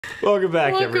Welcome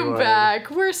back, everyone. Welcome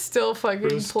back. We're still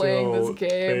fucking playing this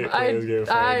game. Yeah,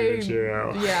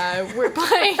 we're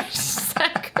playing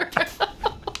Sekiro.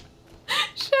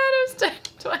 Shadows died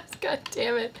twice. God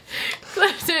damn it.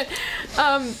 Listen,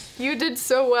 you did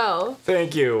so well.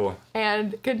 Thank you.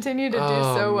 And continue to do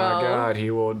so well. Oh my God, he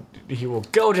will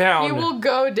go down. He will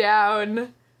go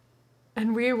down.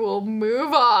 And we will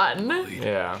move on.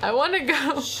 Yeah. I want to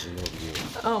go.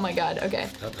 Oh my God. Okay.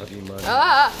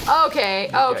 Okay.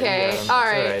 Okay. All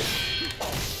right.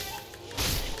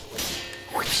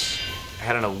 I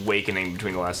had an awakening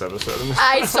between the last episode and this.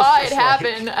 I saw it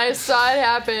happen. I saw it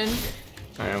happen.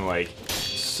 I am like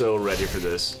so ready for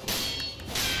this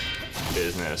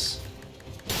business.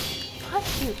 What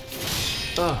you?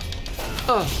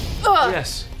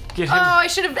 Yes. Get him. Oh, I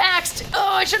should have axed.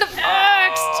 Oh, I should have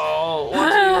axed. Oh,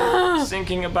 what are you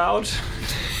thinking about?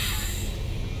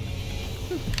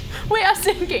 We are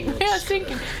sinking. We are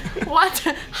sinking. What?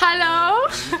 Hello?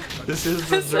 This is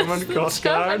the German Coast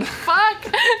Guard. Fuck.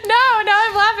 No,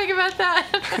 I'm laughing about that.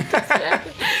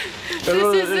 This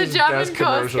is the German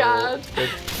Coast Guard.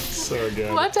 It's so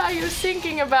good. What are you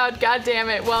thinking about? God damn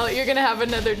it. Well, you're gonna have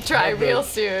another try real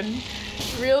soon.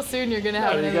 Real soon you're gonna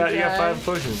have another try. You got 5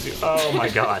 potions. Oh my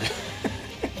God.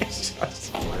 He's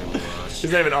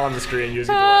not even on the screen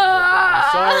using the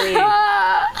I'm sorry.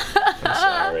 I'm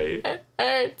sorry. It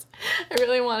hurts. I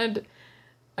really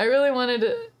wanted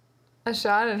a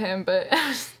shot at him, but I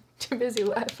was too busy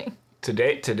laughing.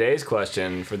 Today's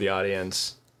question for the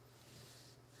audience.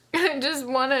 I just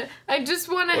wanna have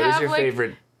like. What is your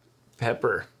favorite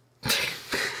pepper?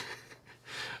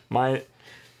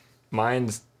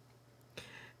 Mine's.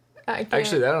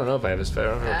 Actually, I don't know if I have a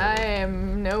favorite. I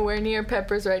am nowhere near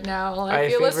peppers right now. All I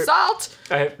feel is salt.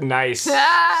 Nice.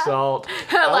 Salt.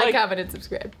 Like, comment, and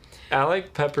subscribe. I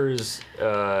like peppers.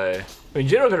 I mean,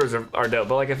 general peppers are dope,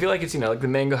 but like I feel like it's like the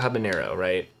mango habanero,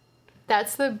 right?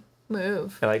 That's the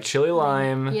move. I like chili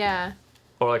lime. Yeah.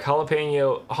 Or like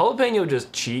jalapeno. Jalapeno,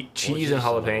 just cheese and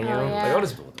jalapeno. Oh, yeah. Like I'll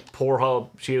just pour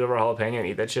cheese over jalapeno and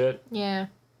eat that shit. Yeah.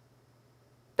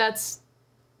 This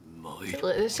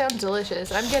sounds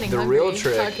delicious. I'm getting hungry. The real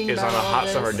trick is on a hot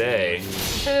summer day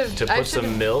to put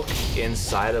some milk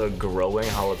inside of a growing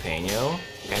jalapeno,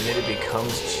 and then it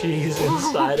becomes cheese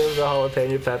inside of the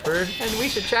jalapeno pepper. And we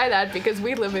should try that because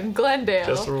we live in Glendale.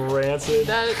 Just rancid.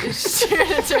 That is sure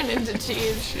to turn into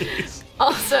cheese. Jeez.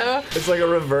 Also, it's like a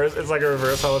reverse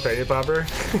jalapeno popper.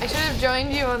 I should have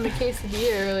joined you on the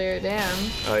quesadilla earlier.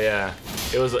 Damn. Oh yeah,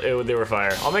 they were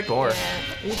fire. I'll make more. Yeah,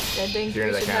 I think we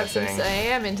should have some. I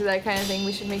am into that kind of thing.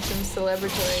 We should make some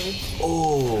celebratory.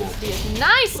 Oh.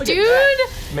 Nice, dude.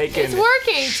 It's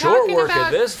working. Short work at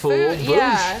this fool. Food. Boosh.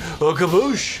 Yeah. A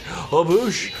kaboosh. A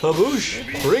boosh. A boosh.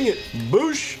 Bring it.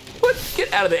 Boosh. What?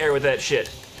 Get out of the air with that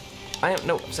shit.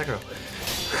 Sekiro.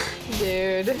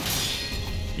 Dude.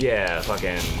 Yeah,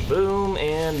 fucking boom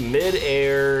and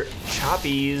mid-air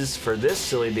choppies for this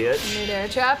silly bitch. Mid-air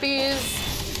choppies.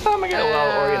 Oh my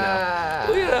God!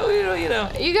 You know.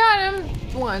 You got him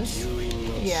once.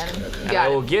 You got him. I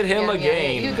will get him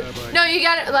again. No, you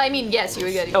got it. I mean, yes, you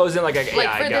were getting. Oh, it was in like a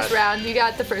for this round, you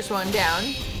got the first one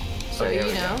down. So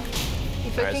you know,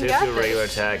 you fucking got this. Regular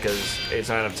attack because it's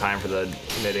not enough time for the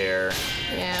mid-air.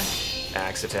 Yeah.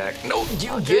 Axe attack. No,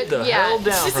 you get the hell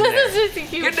down from there.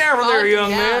 Get down from there,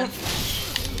 young man.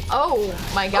 Oh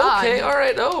my God. Okay, all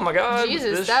right. Oh my God.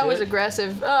 Jesus, that was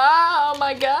aggressive. Oh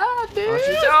my God, dude.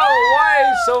 Oh,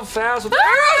 why so fast with the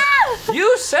arrows?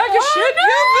 You sack of shit, you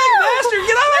big bastard.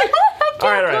 Get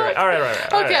out of here. All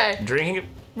right. Okay. Drinking.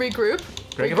 Regroup.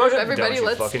 Drink a potion. Everybody,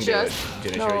 let's just.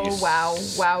 Genichiro, oh wow.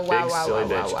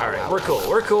 All right, we're cool.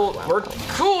 We're cool,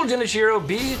 Genichiro.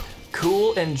 Be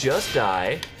cool and just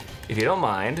die. If you don't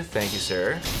mind, thank you,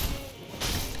 sir.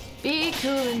 Be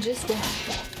cool and just die.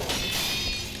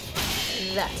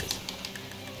 That's it.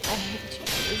 I hate you,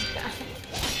 this guy.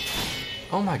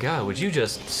 Oh my God, would you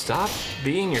just stop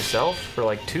being yourself for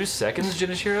like 2 seconds,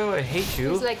 Genichiro? I hate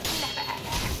you. He's like,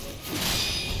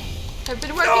 I've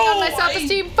been working on my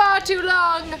self-esteem far too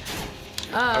long.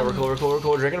 We're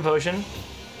cool. Drinking a potion.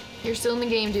 You're still in the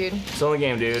game, dude. Still in the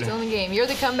game, dude. Still in the game. You're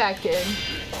the comeback kid.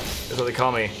 That's what they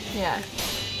call me. Yeah.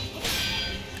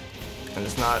 And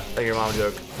it's not like your mom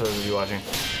joke for those of you watching.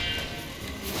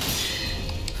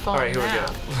 Alright, here we go.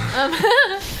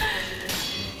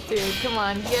 Dude, come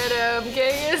on, get him,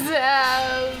 get his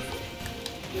ass.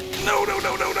 No,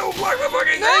 block the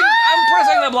fucking thing! I'm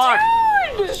pressing the block!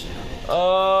 Dude!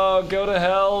 Oh, go to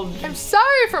hell. I'm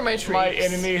sorry for my treats. My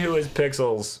enemy who is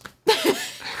Pixels.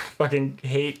 Fucking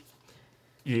hate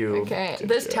you. Okay,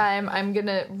 this time I'm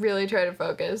gonna really try to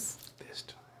focus. This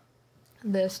time.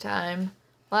 This time.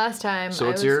 Last time I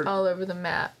was all over the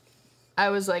map. I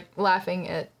was like laughing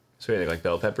at. So you like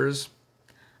bell peppers?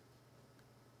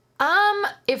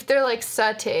 If they're like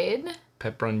sautéed.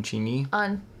 Pepperoncini.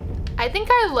 I think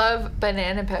I love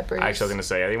banana peppers. Actually, I was gonna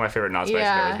say I think my favorite not spicy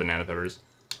pepper is banana peppers.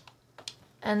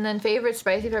 And then favorite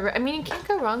spicy pepper. I mean, you can't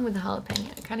go wrong with the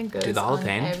jalapeno. It kind of goes on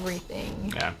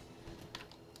everything. Yeah.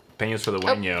 Jalapenos for the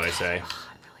win, I say. Oh,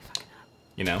 I'm really fucking up.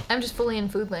 You know? I'm just fully in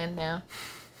Foodland now.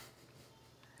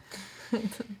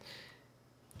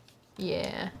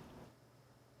 Yeah.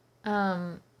 You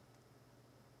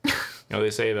know what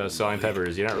they say about selling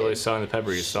peppers? You're not really selling the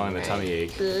pepper, you're selling the tummy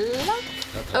ache.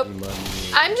 Oh.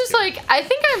 I'm just like, I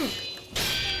think I'm...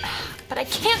 But I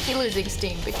can't be losing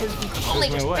steam because we've only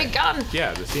just begun.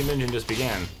 Yeah, the steam engine just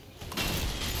began.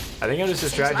 I think I'm just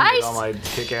distracted with all my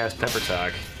kick-ass pepper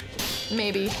talk.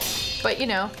 Maybe. But, you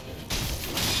know.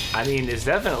 I mean, it's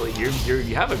definitely... You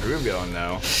have a groove going,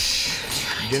 though.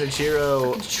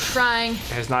 Genichiro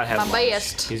has not had lunch.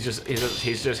 Best. He's just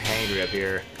hangry up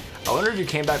here. I wonder if you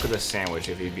came back with a sandwich,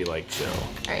 if he'd be like chill,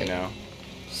 you know?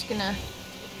 Just gonna...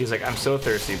 He's like, I'm so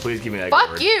thirsty, please give me that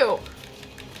Fuck you!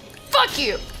 Fuck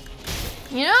you!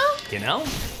 You know? You know?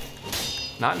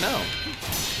 Not no.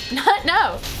 Not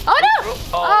no. Oh no!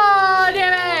 Oh,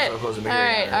 damn it!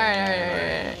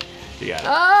 Alright. You got it.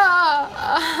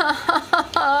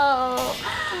 Oh!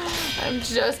 I'm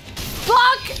just...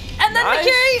 Block! And then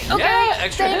Mikiri! Okay, yeah,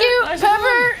 extra thank hit. you, Nice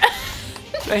Pepper!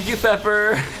 Thank you,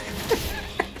 Pepper.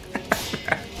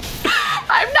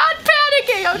 I'm not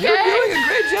panicking, okay? You're doing a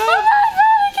great job. I'm not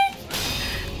panicking.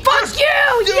 Fuck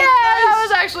you! Dude, Yeah, nice. that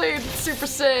was actually super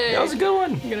sick. That was a good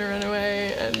one. I'm gonna run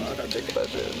away and take a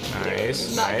bunch of...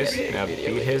 Nice. Now beat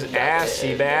his ass,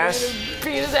 Seabass.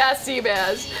 Beat his ass,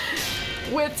 Seabass.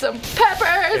 With some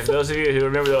peppers. If those of you who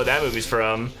remember what that movie's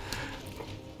from,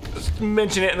 just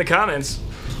mention it in the comments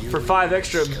for 5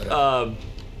 extra, 5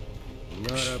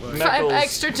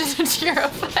 extra Genichiro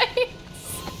fights.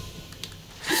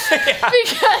 Yeah.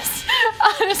 Because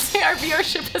honestly, our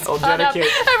viewership has gone up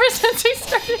ever since we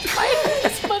started fighting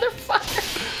this motherfucker.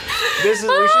 We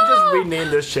should just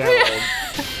rename this channel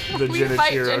the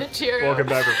Genichiro. Welcome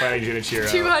back for fighting Genichiro.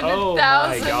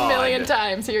 200,000 million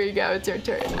times. Here you go. It's your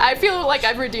turn. I feel like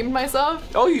I've redeemed myself.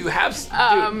 Oh, you have.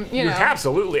 Dude, you know.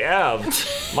 absolutely have.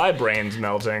 My brain's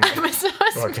melting.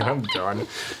 I'm done.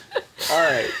 All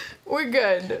right. We're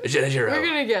good. Genichiro. We're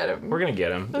gonna get him. We're gonna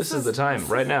get him. This is the time.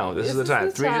 Right now. This is the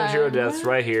time. 3 Genichiro deaths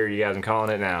right here. You guys, I'm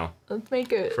calling it now. Let's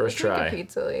make it. First try. Make a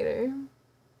pizza later.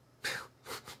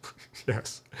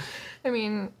 Yes. I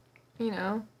mean, you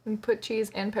know, and put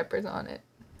cheese and peppers on it.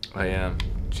 Oh yeah,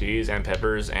 cheese and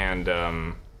peppers and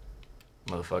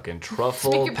motherfucking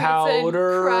truffle Make a powder. Pizza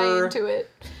and cry into it.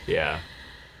 Yeah.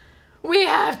 We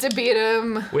have to beat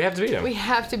him. We have to beat him. We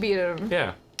have to beat him.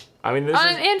 Yeah. I mean, this on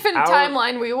is an infinite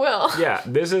timeline. We will. Yeah,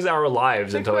 this is our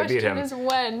lives until we beat him. The question is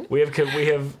when.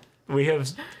 We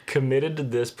have committed to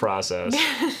this process.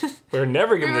 We're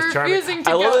never giving this charm. I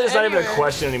love that it's not even a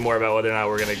question anymore about whether or not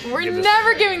we're gonna. We're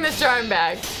never giving this charm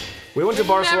back. We went to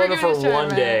Barcelona for one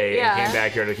day and came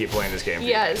back here to keep playing this game.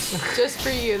 Yes, just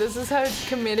for you. This is how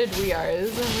committed we are.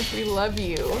 This is how much we love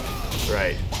you.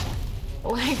 Right.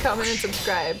 Like, comment, and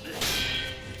subscribe.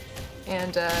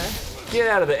 And get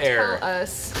out of the air.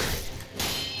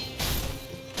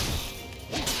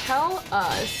 Tell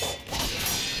us.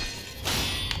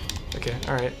 Okay,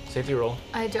 all right. Safety roll.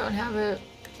 I don't have a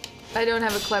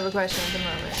clever question at the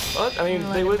moment. Well, I mean,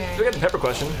 we got the pepper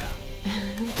question.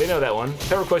 They know that one.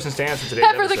 Pepper question stands for today's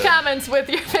Pepper episode. the comments with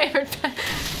your favorite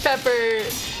pepper.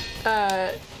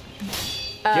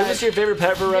 Give us your favorite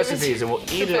pepper recipes, and we'll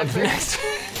eat it next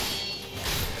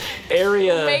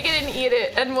area. We'll make it and eat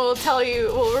it, and we'll tell you.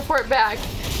 We'll report back.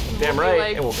 Damn right,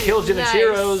 like, and we'll kill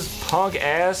Genichiro's punk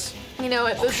ass. You know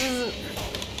what? This is.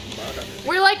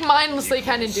 We're like mindlessly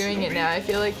kind of doing it now. I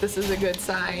feel like this is a good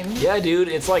sign. Yeah, dude,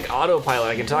 it's like autopilot.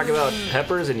 I can talk about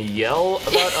peppers and yell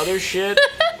about other shit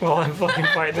while I'm fucking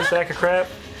fighting this sack of crap.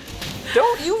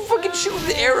 Don't you fucking shoot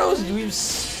the arrows, you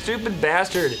stupid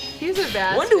bastard. He's a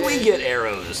bastard. When do we get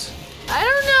arrows? I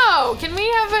don't know. Can we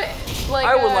have a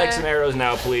I would like some arrows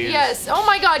now, please. Yes. Oh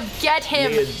my God, get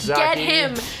him. Miyazaki, get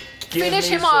him. Finish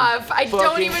him off. I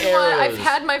don't even want. I've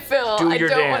had my fill. I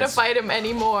don't want to fight him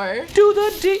anymore. Do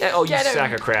the oh, you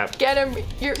sack of crap. Get him.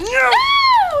 You're no.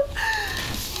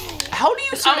 How do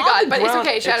you? Swear to God, but it's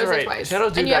okay. Shadows right. twice.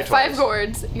 Shadows do and you have 5 twice.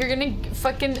 gourds. You're gonna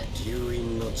fucking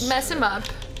mess him up.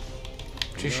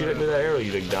 Did you shoot at me with that arrow,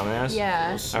 you big dumbass?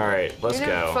 Yeah. All right, let's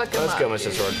go. Let's go,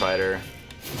 Mr. Sword Fighter.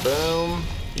 Boom.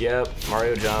 Yep.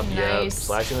 Mario jump. Nice. Yep.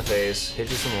 Slash in the face. Hit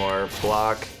you some more.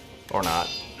 Block or not.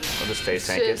 I'll just face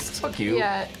tank it. Fuck you.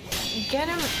 Yeah. Get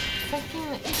him.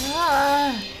 Fucking.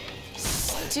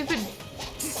 Stupid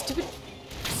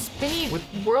spinny With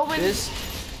whirlwind this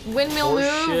windmill move.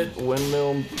 horseshit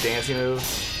windmill dancing move.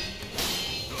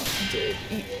 Dude,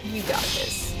 you got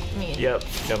this. Me. Yep.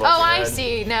 Oh, I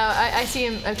see. Now I see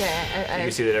him. Okay.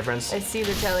 You see the difference? I see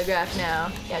the telegraph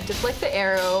now. Yeah, deflect the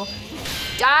arrow.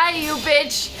 Die, you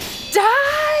bitch!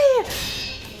 Die!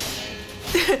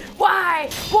 Why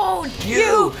won't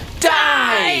you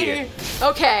die?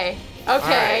 Okay.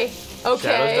 Okay. Okay.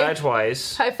 Shadows die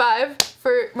twice. High five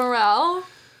for morale.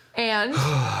 And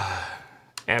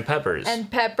Peppers.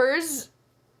 And peppers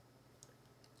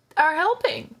are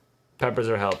helping. Peppers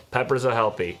are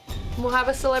healthy. We'll have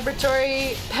a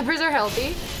celebratory. Peppers are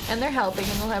healthy, and they're helping,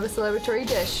 and we'll have a celebratory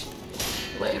dish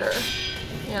later.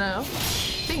 You know.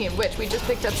 Speaking of which, we just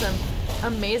picked up some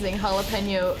amazing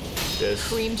jalapeno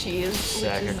cream cheese.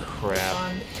 Sack of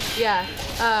crap. Yeah.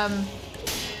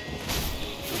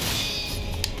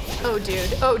 Oh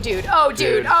dude. Oh dude. Oh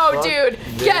dude. Oh dude.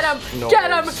 Get him.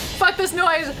 Get him. Fuck this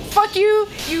noise. Fuck you.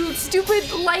 You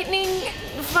stupid lightning.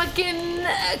 Fucking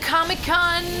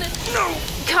Comic-Con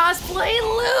cosplay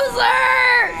loser!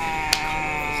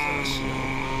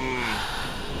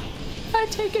 I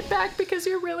take it back because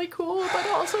you're really cool, but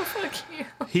also fuck you.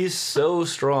 He's so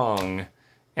strong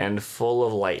and full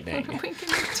of lightning. What are we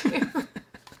gonna do?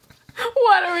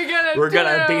 What are we gonna do? We're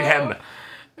gonna beat him.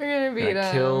 We're gonna beat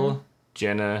him. Kill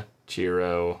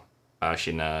Genichiro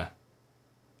Ashina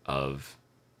of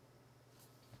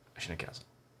Ashina Castle.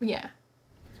 Yeah.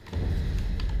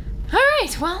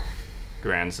 Alright, well.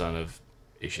 Grandson of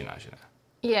Ashina.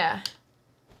 Yeah.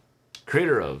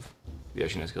 Creator of the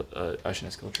Ashina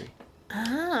skill tree.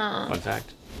 Oh. Fun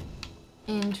fact.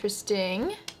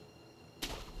 Interesting.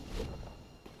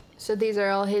 So these are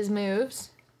all his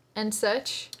moves and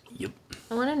such. Yep.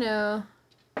 I want to know.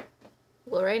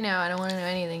 Well, right now I don't want to know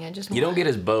anything. I just want. You don't get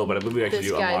his bow, but I believe we actually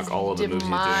do unlock all of the moves he's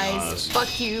doing on us.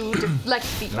 Fuck you! Deflect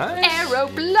the Nice. arrow.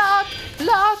 Block,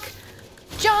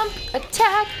 jump,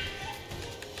 attack.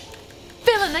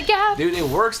 Fill in the gap. Dude, it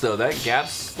works though. That gap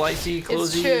slicey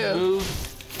closey move.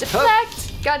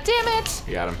 Deflect. God damn it.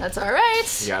 You got him. That's all right.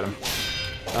 You got him.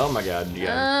 Oh my god, you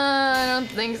got him. I don't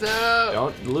think so.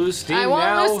 Don't lose steam now. I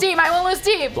won't lose steam. I won't lose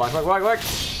steam. Block.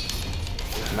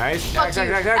 Nice. Fuck you.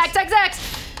 X.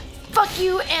 Fuck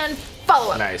you and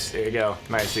follow up. Nice. There you go.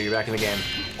 Nice. So you're back in the game.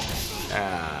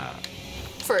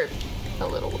 For a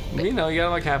little bit. You know, you got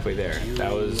him like halfway there.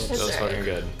 That was right. fucking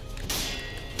good.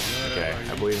 Okay,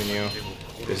 I believe in you.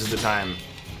 This is the time.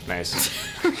 Nice.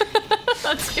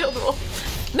 Unskillable.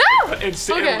 No! It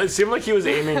seemed like he was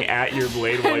aiming at your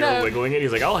blade while you were wiggling it.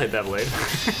 He's like, I'll hit that blade.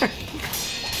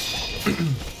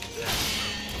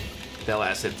 That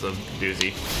last hit's a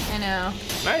doozy. I know.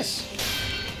 Nice.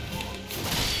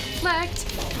 Deflect,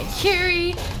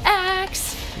 carry,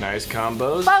 axe. Nice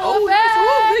combos. Follow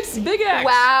axe. Big axe.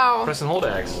 Wow. Press and hold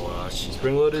axe.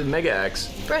 Spring loaded mega axe.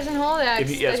 Press and hold axe.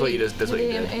 That's what you did. That's what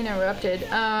you did. Interrupted.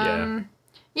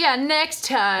 Yeah, next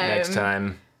time. Next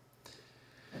time.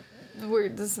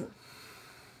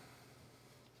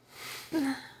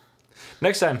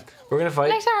 Next time, we're gonna fight.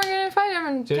 Next time we're gonna fight him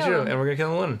and kill him. And we're gonna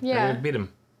kill him. Yeah. We're gonna beat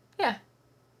him. Yeah.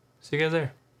 See you guys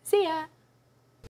there. See ya.